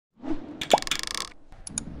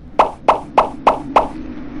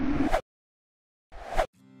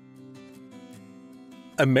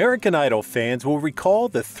American Idol fans will recall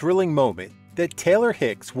the thrilling moment that Taylor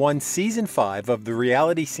Hicks won Season 5 of the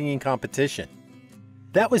reality singing competition.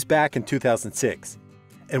 That was back in 2006,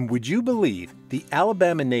 and would you believe the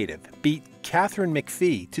Alabama native beat Katharine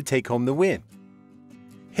McPhee to take home the win?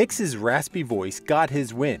 Hicks's raspy voice got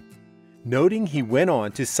his win, noting he went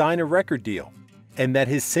on to sign a record deal and that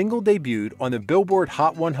his single debuted on the Billboard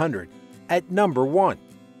Hot 100 at #1.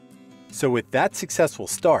 So with that successful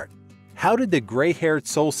start, how did the gray-haired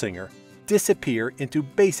soul singer disappear into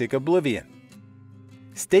basic oblivion?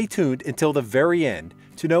 Stay tuned until the very end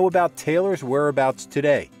to know about Taylor's whereabouts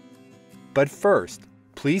today. But first,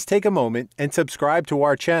 please take a moment and subscribe to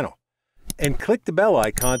our channel, and click the bell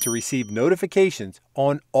icon to receive notifications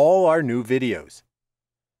on all our new videos.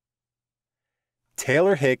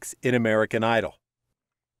 Taylor Hicks in American Idol.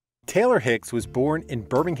 Taylor Hicks was born in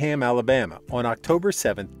Birmingham, Alabama on October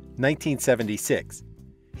 7, 1976.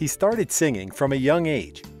 He started singing from a young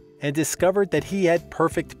age and discovered that he had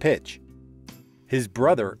perfect pitch. His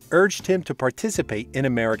brother urged him to participate in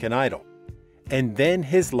American Idol, and then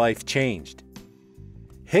his life changed.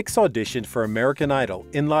 Hicks auditioned for American Idol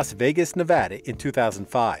in Las Vegas, Nevada in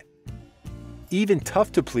 2005. Even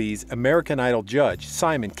tough-to-please American Idol judge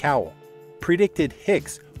Simon Cowell predicted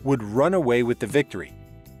Hicks would run away with the victory,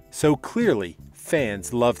 so clearly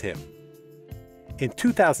fans loved him. In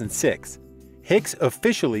 2006, Hicks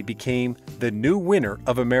officially became the new winner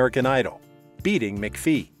of American Idol, beating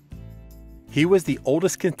McPhee. He was the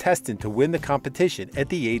oldest contestant to win the competition at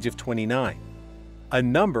the age of 29. A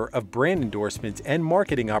number of brand endorsements and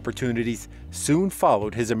marketing opportunities soon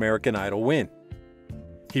followed his American Idol win.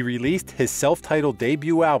 He released his self-titled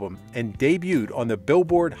debut album and debuted on the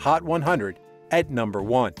Billboard Hot 100 at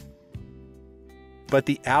 #1. But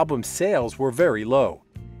the album's sales were very low,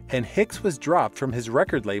 and Hicks was dropped from his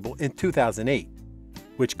record label in 2008,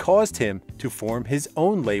 which caused him to form his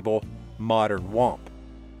own label, Modern Womp.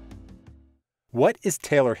 What is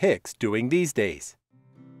Taylor Hicks doing these days?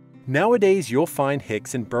 Nowadays, you'll find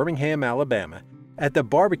Hicks in Birmingham, Alabama, at the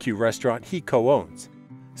barbecue restaurant he co-owns,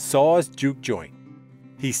 Saw's Juke Joint.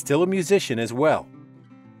 He's still a musician as well.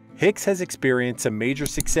 Hicks has experienced some major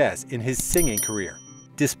success in his singing career,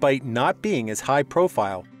 despite not being as high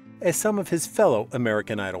profile as some of his fellow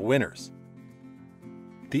American Idol winners.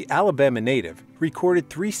 The Alabama native recorded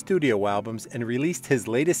 3 studio albums and released his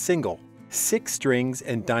latest single, 6 Strings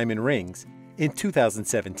and Diamond Rings, in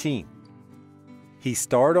 2017. He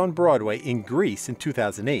starred on Broadway in Grease in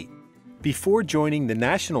 2008, before joining the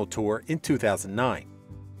national tour in 2009.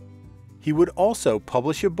 He would also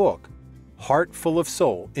publish a book, Heart Full of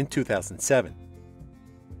Soul, in 2007.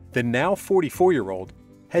 The now 44-year-old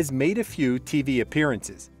has made a few TV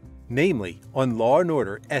appearances, namely on Law &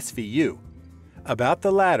 Order SVU. About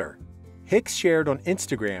the latter, Hicks shared on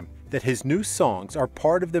Instagram that his new songs are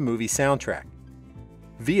part of the movie soundtrack.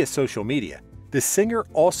 Via social media, the singer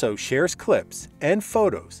also shares clips and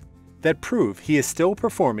photos that prove he is still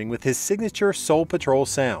performing with his signature Soul Patrol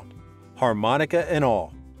sound, harmonica and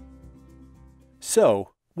all.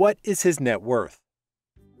 So, what is his net worth?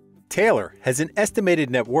 Taylor has an estimated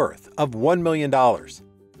net worth of $1 million.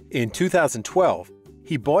 In 2012,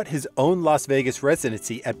 he bought his own Las Vegas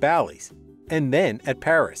residency at Bally's and then at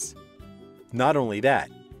Paris. Not only that,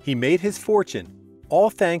 he made his fortune, all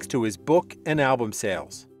thanks to his book and album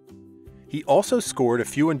sales. He also scored a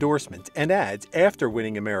few endorsements and ads after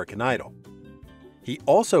winning American Idol. He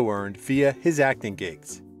also earned via his acting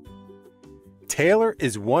gigs. Taylor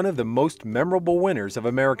is one of the most memorable winners of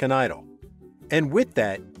American Idol. And with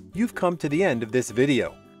that, you've come to the end of this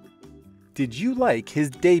video. Did you like his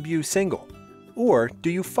debut single? Or do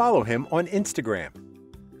you follow him on Instagram?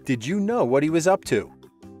 Did you know what he was up to?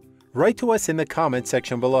 Write to us in the comment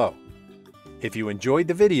section below. If you enjoyed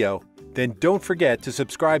the video, then don't forget to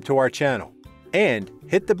subscribe to our channel and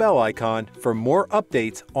hit the bell icon for more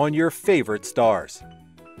updates on your favorite stars.